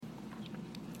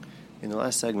In the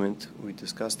last segment, we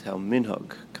discussed how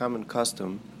minhag, common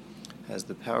custom, has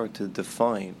the power to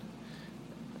define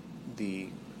the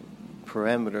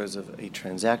parameters of a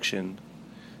transaction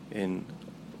in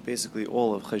basically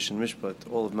all of Choshen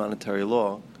Mishpat, all of monetary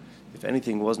law. If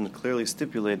anything wasn't clearly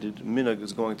stipulated, minhag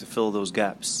is going to fill those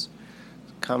gaps.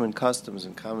 Common customs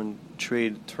and common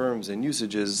trade terms and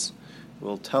usages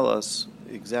will tell us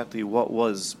exactly what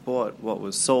was bought, what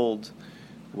was sold,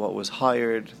 what was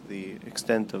hired, the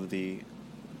extent of the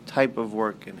type of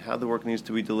work, and how the work needs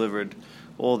to be delivered.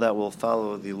 All that will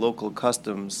follow the local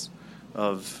customs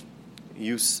of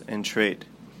use and trade.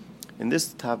 In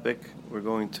this topic, we're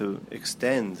going to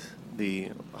extend the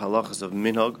halachas of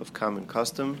minhag, of common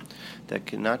custom, that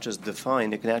can not just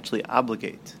define, it can actually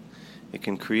obligate. It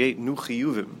can create new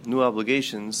chiyuvim, new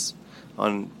obligations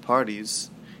on parties,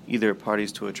 either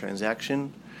parties to a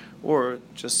transaction, or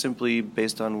just simply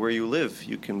based on where you live.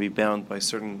 You can be bound by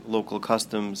certain local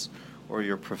customs, or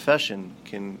your profession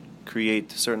can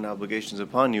create certain obligations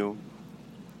upon you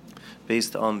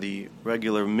based on the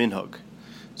regular minhag.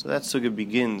 So that sugya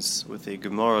begins with a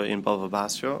Gemara in Bava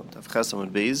Basra, Daf Ches Amud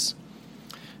Beis,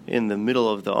 in the middle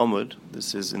of the Amud.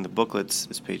 This is in the booklets,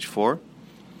 it's page 4.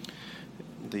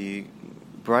 The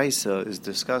Brisa is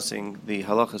discussing the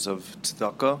halachas of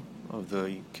tzedakah, of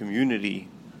the community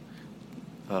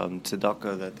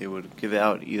tzedakah that they would give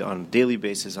out either on a daily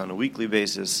basis, on a weekly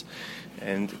basis,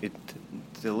 and it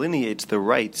delineates the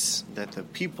rights that the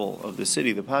people of the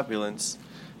city, the populace,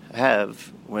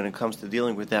 have when it comes to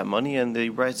dealing with that money, and the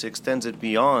rights extends it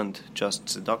beyond just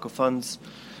tzedakah funds,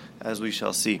 as we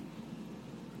shall see.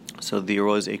 So there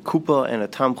was a kupa and a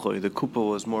tamchoy. The kupa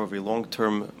was more of a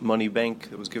long-term money bank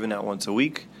that was given out once a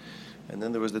week, and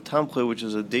then there was the tamchoy, which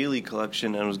was a daily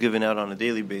collection and was given out on a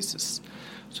daily basis.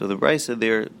 So the Brisa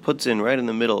there puts in right in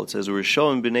the middle, it says,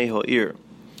 Rishon b'nei ha'ir,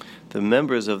 the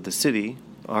members of the city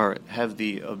have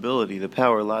the ability, the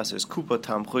power, lases kupa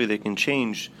tamchoy, they can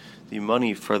change the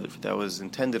money that was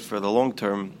intended for the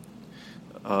long-term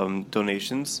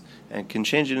donations, and can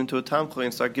change it into a tamchoy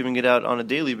and start giving it out on a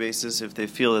daily basis if they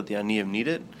feel that the aniyim need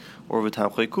it, or with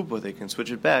tamchoy kupa, they can switch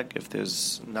it back. If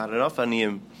there's not enough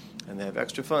aniyim and they have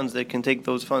extra funds, they can take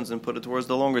those funds and put it towards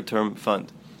the longer-term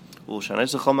fund. So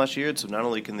not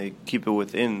only can they keep it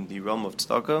within the realm of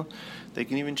tzedakah, they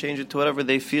can even change it to whatever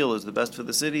they feel is the best for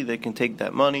the city. They can take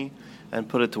that money and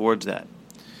put it towards that.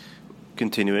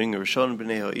 Continuing, Rishon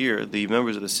b'nei ha'ir, the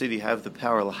members of the city have the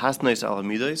power lahasnais al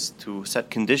hamidos, to set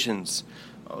conditions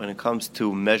when it comes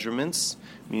to measurements,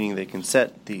 meaning they can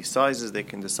set the sizes. They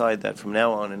can decide that from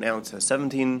now on an ounce has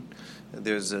 17,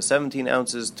 there's 17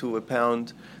 ounces to a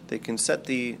pound. They can set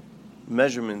the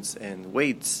measurements and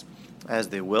weights as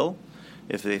they will,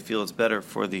 if they feel it's better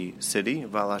for the city.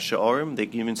 Vala sha'arim, they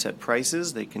can even set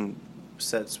prices. They can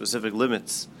set specific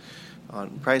limits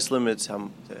on price limits,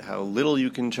 how little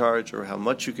you can charge or how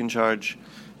much you can charge.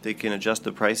 They can adjust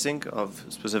the pricing of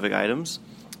specific items.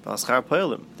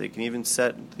 They can even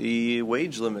set the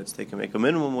wage limits. They can make a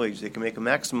minimum wage. They can make a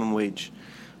maximum wage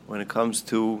when it comes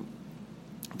to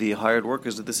the hired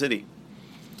workers of the city.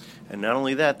 And not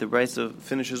only that, the Brisa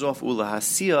finishes off Ula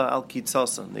Hasiya al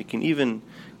Kitzasan. They can even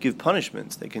give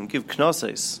punishments. They can give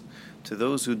knosses to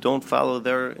those who don't follow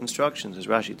their instructions. As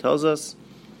Rashi tells us,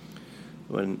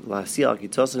 when La Hasiya al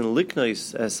Kitzasan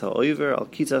liknois es ha'oiver al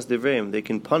kitzas devreim, they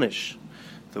can punish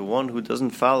the one who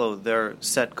doesn't follow their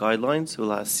set guidelines.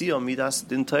 Ula Hasiya midas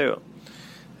din Torah,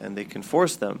 and they can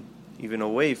force them even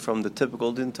away from the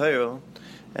typical din Torah,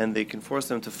 and they can force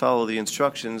them to follow the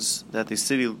instructions that the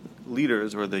city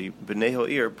leaders or the Bnei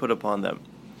Ha'ir put upon them.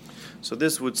 So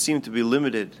this would seem to be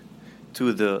limited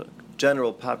to the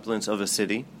general populace of a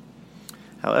city.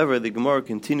 However, the Gemara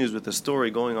continues with the story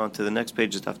going on to the next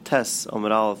page of Tes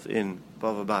Amud Aleph in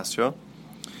Bava Basra,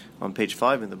 on page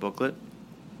 5 in the booklet.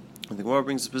 And the Gemara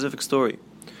brings a specific story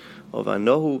of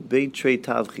Anohu Beit Trei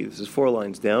Tavchi. This is 4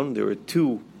 lines down. There were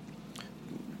two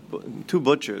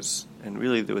butchers, and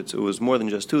really it was more than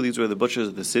just 2. These were the butchers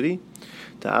of the city.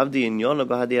 Ta'avdi and Yona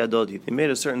Bahadi Adodi. They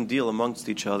made a certain deal amongst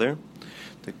each other.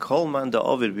 The Kolman da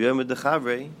Ovid B'yom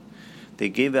Dechavre. They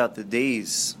gave out the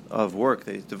days of work.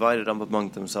 They divided them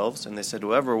among themselves, and they said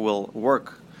whoever will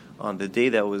work on the day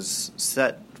that was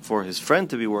set for his friend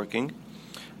to be working,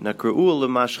 Nakru'u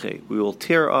l'mashche. We will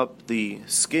tear up the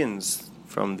skins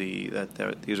from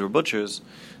these were butchers,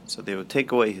 so they would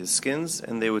take away his skins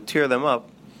and they would tear them up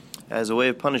as a way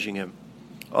of punishing him.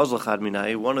 Ozlachad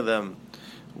minai, one of them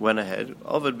went ahead.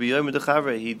 Ovid b'yom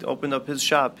dechavre, he opened up his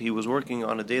shop. He was working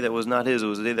on a day that was not his. It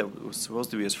was a day that was supposed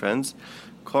to be his friend's.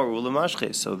 Karu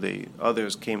l'mashche. So the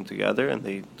others came together and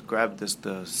they grabbed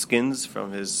the skins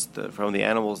from the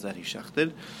animals that he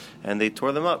shechted, and they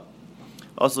tore them up.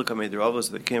 Also Kamei Rava,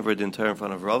 so they came for the entire in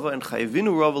front of Rava, and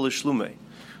Chayvinu Rava L'Shlume.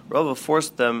 Rava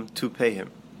forced them to pay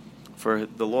him for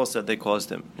the loss that they caused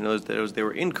him. You know, they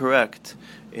were incorrect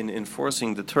in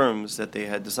enforcing the terms that they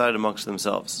had decided amongst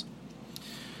themselves.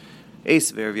 So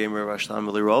Rav Yemer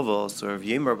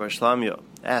Bar Shlamya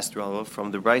asked Rava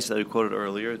from the Brisa that we quoted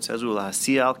earlier. It says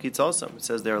it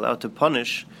says they're allowed to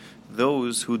punish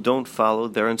those who don't follow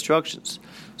their instructions.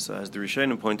 So as the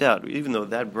Rishonim point out, even though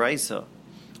that Brisa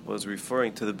was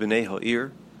referring to the Bnei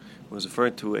Ha'ir, was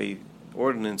referring to a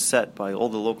ordinance set by all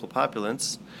the local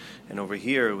populace, and over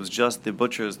here it was just the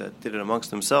butchers that did it amongst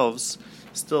themselves,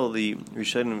 still the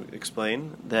Rishonim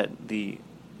explain that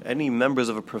any members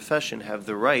of a profession have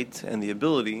the right and the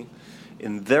ability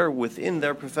within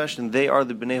their profession, they are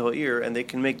the Bnei Ha'ir, and they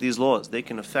can make these laws. They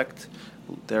can affect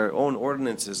their own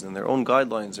ordinances and their own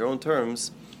guidelines, their own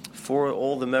terms, for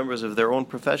all the members of their own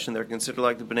profession. They're considered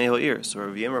like the Bnei Ha'ir. So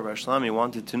Rav Yemer Bar Shlami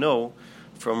wanted to know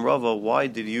from Rava, why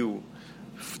did you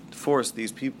force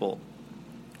these people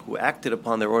who acted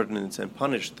upon their ordinance and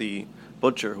punished the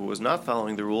butcher who was not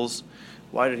following the rules?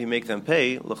 Why did he make them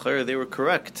pay? L'chayr, they were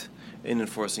correct in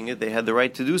enforcing it. They had the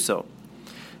right to do so.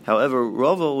 However,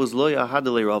 Rava was lo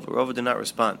yahadale Rava. Rava did not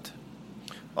respond.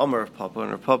 Amar Rav Papa,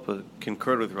 and Rav Papa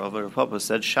concurred with Rava. Rav Papa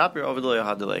said, Shapir Rava lo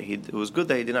yahadale. It was good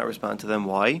that he did not respond to them.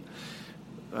 Why?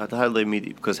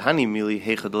 Because hani mili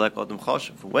heichadalek adam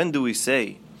chashav. When do we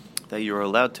say that you're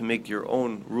allowed to make your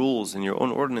own rules and your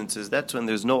own ordinances? That's when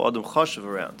there's no adam chashav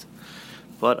around.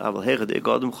 But aval heichadek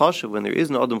adam chashav, when there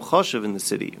is no adam chashav in the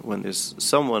city, when there's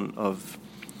someone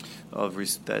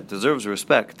that deserves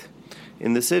respect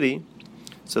in the city,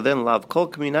 so then lav kol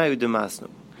kminayu demasnu,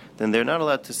 then they're not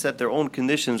allowed to set their own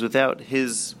conditions without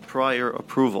his prior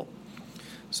approval.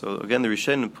 So again, the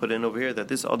Rishonim put in over here that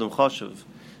this adam chashav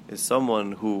is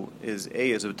someone who is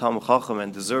a Talmid Chacham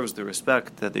and deserves the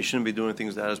respect, that they shouldn't be doing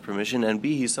things without his permission, and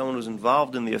B, he's someone who's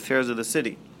involved in the affairs of the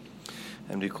city,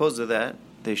 and because of that,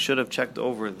 they should have checked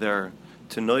over their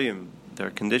tenoyim, their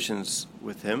conditions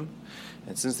with him.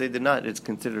 And since they did not, it's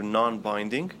considered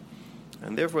non-binding,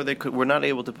 and therefore they were not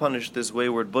able to punish this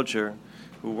wayward butcher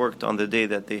who worked on the day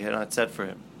that they had not set for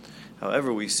him.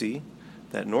 However, we see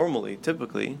that normally,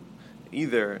 typically,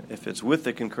 either if it's with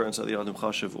the concurrence of the Adam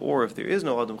Chashav, or if there is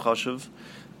no Adam Chashav,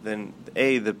 then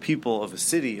the people of a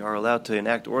city are allowed to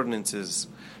enact ordinances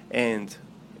and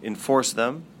enforce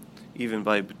them, even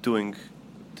by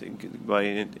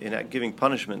giving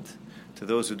punishment to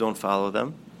those who don't follow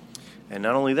them. And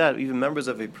not only that, even members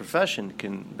of a profession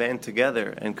can band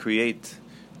together and create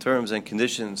terms and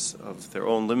conditions of their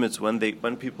own limits when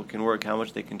people can work, how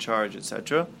much they can charge,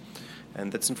 etc.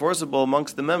 And that's enforceable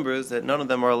amongst the members, that none of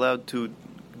them are allowed to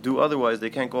do otherwise. They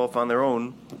can't go off on their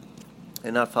own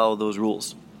and not follow those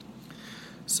rules.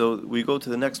 So we go to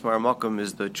the next Maramakum,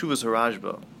 is the Chuvas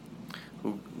Harajba,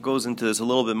 who goes into this a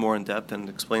little bit more in depth and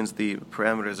explains the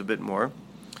parameters a bit more.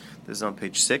 This is on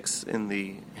page 6 in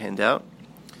the handout.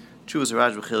 Chuvas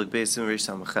Harajba Chelik Beis Simon Reish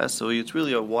Samachas. So it's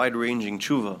really a wide-ranging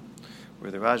tshuva, where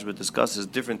the Rajba discusses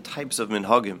different types of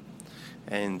minhagim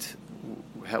and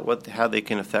how they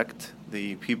can affect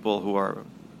the people who are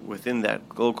within that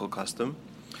local custom.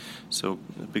 So,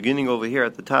 beginning over here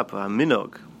at the top,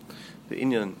 minog, the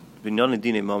inyan v'inyan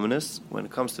dine mominus. When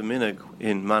it comes to minog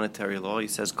in monetary law, he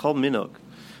says, "Kol minog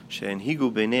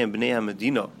she'enhigu b'nei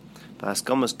hamedina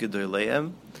b'haskamas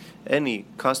gedoleihem." Any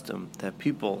custom that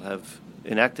people have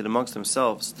enacted amongst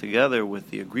themselves, together with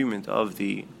the agreement of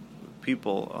the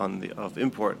people of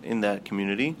import in that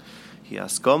community, he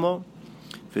haskamo.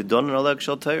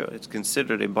 It's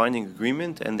considered a binding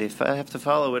agreement, and they have to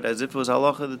follow it as if it was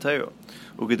halacha the Torah.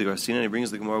 Ugid Garsina, he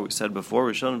brings the Gemara we said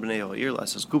before.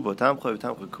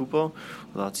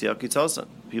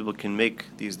 People can make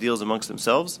these deals amongst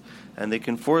themselves, and they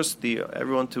can force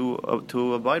everyone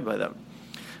to abide by them.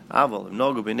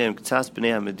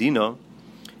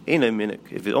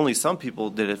 If only some people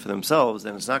did it for themselves,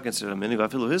 then it's not considered a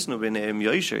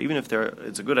minig. Even if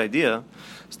it's a good idea,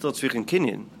 still tzvichin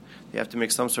kinyan. You have to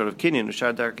make some sort of kinyan.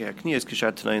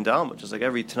 Just like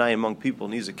every Tanai among people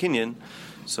needs a kinyan.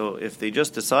 So if they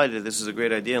just decided this is a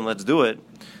great idea and let's do it,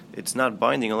 it's not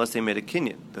binding unless they made a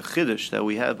kinyan. The chiddush that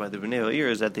we have by the Bnei Ha'ir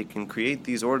is that they can create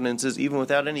these ordinances even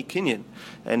without any kinyan,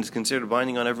 and it's considered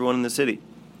binding on everyone in the city.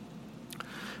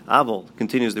 Avol,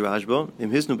 continues the Rajba,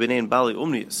 im hisnu b'nei bali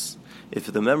umnius.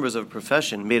 If the members of a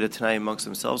profession made a Tanai amongst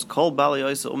themselves, kol bali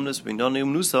oisa umnus b'noni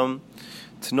umnusam,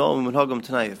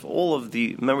 if all of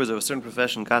the members of a certain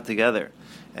profession got together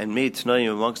and made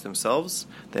Tanaim amongst themselves,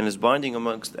 then it's binding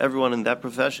amongst everyone in that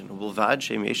profession.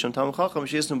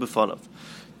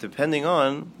 Depending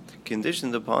on,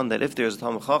 conditioned upon, that if there's a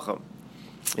Talmid Chacham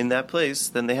in that place,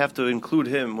 then they have to include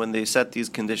him when they set these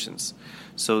conditions.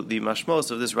 So the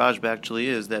mashmos of this Rajba actually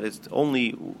is that it's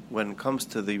only when it comes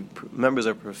to the members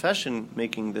of profession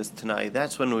making this Tanai,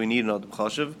 that's when we need an Adam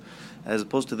Chashiv, as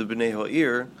opposed to the B'nai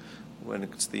Ha'ir, when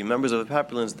it's the members of the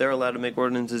Papillons, they're allowed to make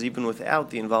ordinances even without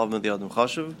the involvement of the Adam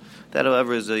Chashiv. That,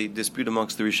 however, is a dispute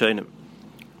amongst the Rishonim.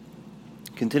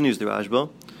 Continues the Rajba.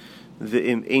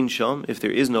 V'im ein sham, if there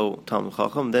is no Talmud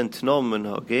Chacham, then Tnom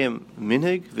Menhageim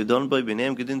Minhag V'don B'y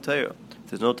B'neim Gedin Torah.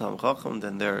 If there's no Talmud Chacham,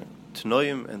 then their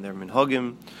Tnoim and their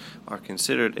Minhagim are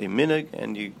considered a Minhag,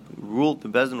 and you rule the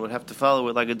Bezdin would have to follow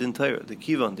it like a Din Torah. The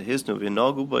Kivan to Hisnu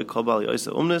V'nagu B'y Kabal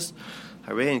Yisa Umnis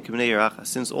Harein K'mnei Yeracha.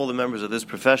 Since all the members of this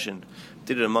profession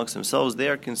did it amongst themselves, they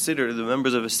are considered the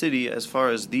members of a city as far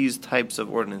as these types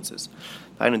of ordinances.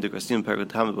 He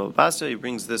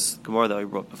brings this Gemara that we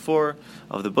brought before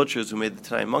of the butchers who made the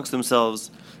Tanai amongst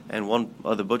themselves, and one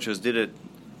of the butchers did it.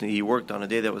 He worked on a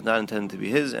day that was not intended to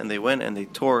be his, and they went and they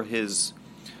tore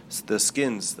the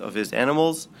skins of his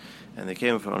animals, and they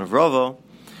came in front of Rava,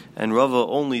 and Rava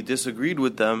only disagreed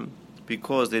with them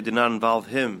because they did not involve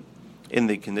him in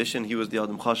the condition. He was the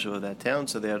Adam Chashav of that town,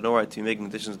 so they had no right to make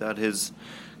conditions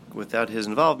without his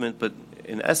involvement. But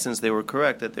in essence, they were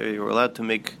correct that they were allowed to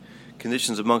make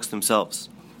conditions amongst themselves.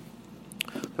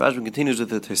 Rajban continues with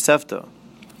the Tosefta.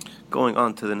 Going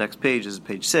on to the next page is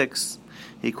page 6.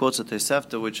 He quotes a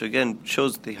Tosefta, which again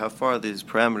shows how far these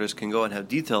parameters can go and how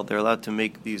detailed they're allowed to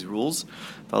make these rules.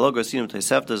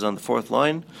 Tosefta is on the 4th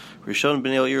line. Rishon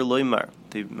b'nei Ir loymar.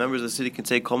 The members of the city can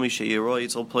say, "Kol mi she'yiroi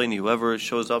yitzol pleni." Whoever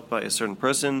shows up by a certain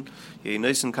person,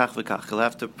 yeinosin kach v'kach. He'll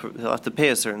have to pay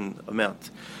a certain amount.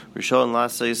 Rishon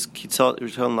la'ases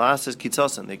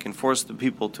kitzasan. They can force the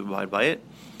people to abide by it.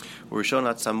 Rishon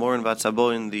atzamorin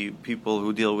v'atzaboin. The people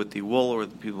who deal with the wool or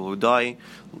the people who dye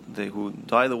the wool.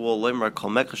 Loymar kol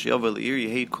mekach she'yovel l'ir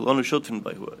yehei kulonu shutfin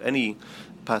by. Any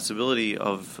possibility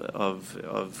of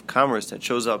commerce that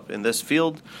shows up in this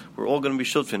field, we're all going to be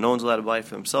shutfin. No one's allowed to buy it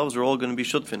for themselves. We're all going to be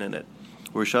shutfin in it.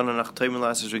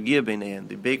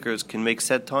 The bakers can make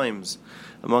set times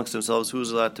amongst themselves who's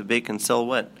allowed to bake and sell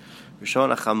when. The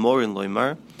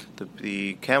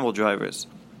camel drivers,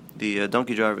 the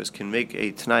donkey drivers can make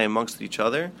a Tanai amongst each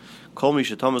other.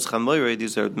 These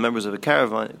are members of a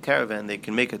caravan. They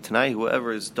can make a Tanai.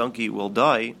 Whoever's donkey will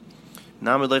die,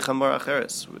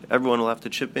 everyone will have to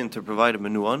chip in to provide a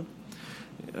menuan.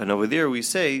 And over there we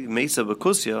say Mesa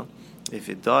Bakusya, if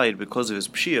it died because of his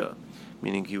pshia,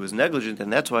 meaning he was negligent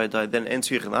and that's why it died, then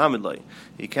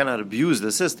he cannot abuse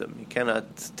the system. He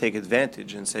cannot take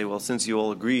advantage and say, well, since you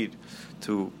all agreed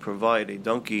to provide a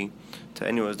donkey to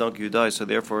anyone's donkey who dies, so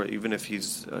therefore even if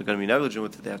he's going to be negligent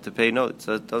with it, they have to pay. No, it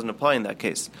doesn't apply in that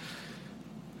case.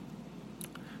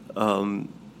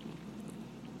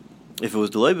 If it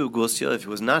was delay b'gusya, if it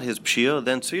was not his pshia,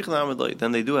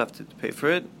 then they do have to pay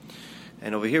for it.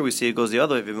 And over here we see it goes the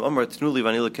other way.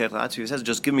 He says,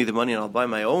 just give me the money and I'll buy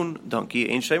my own donkey.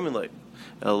 We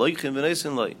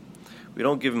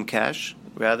don't give him cash.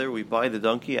 Rather, we buy the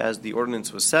donkey as the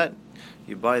ordinance was set.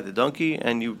 You buy the donkey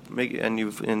and you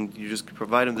just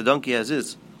provide him the donkey as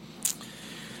is.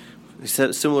 He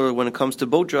said similar when it comes to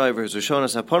boat drivers. Again,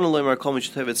 this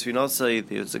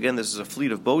is a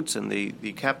fleet of boats, and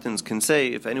the captains can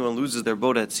say, if anyone loses their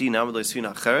boat at sea,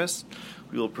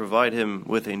 we will provide him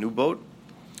with a new boat.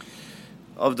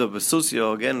 Of the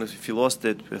Besusio, again, if he lost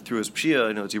it through his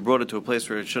pshia, you brought it to a place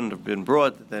where it shouldn't have been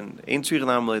brought, then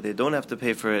they don't have to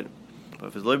pay for it. But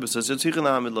if it's loy Besusio,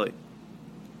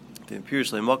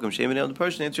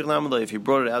 if he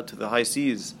brought it out to the high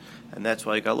seas and that's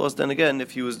why it got lost, then again,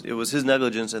 it was his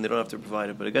negligence and they don't have to provide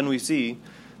it. But again, we see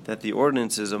that the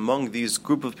ordinances among these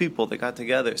group of people that got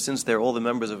together, since they're all the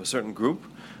members of a certain group,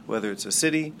 whether it's a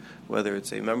city, whether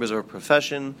it's members of a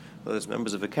profession, whether it's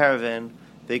members of a caravan,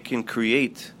 they can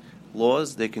create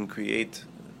laws, they can create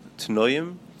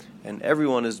tnoyim, and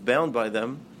everyone is bound by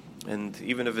them. And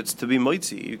even if it's to be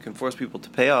moitzi, you can force people to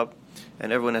pay up,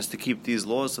 and everyone has to keep these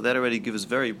laws. So that already gives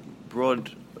very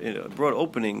broad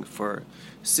opening for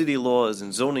city laws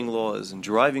and zoning laws and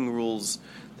driving rules.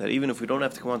 That even if we don't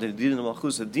have to come on to the Din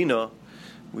Malchus Adina,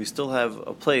 we still have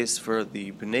a place for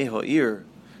the B'nei Ha'ir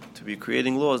to be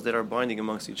creating laws that are binding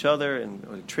amongst each other,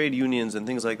 and trade unions and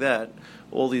things like that.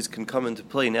 All these can come into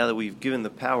play now that we've given the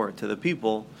power to the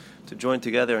people to join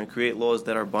together and create laws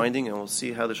that are binding, and we'll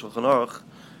see how the Shulchan Aruch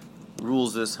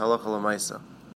rules this halacha l'maisa.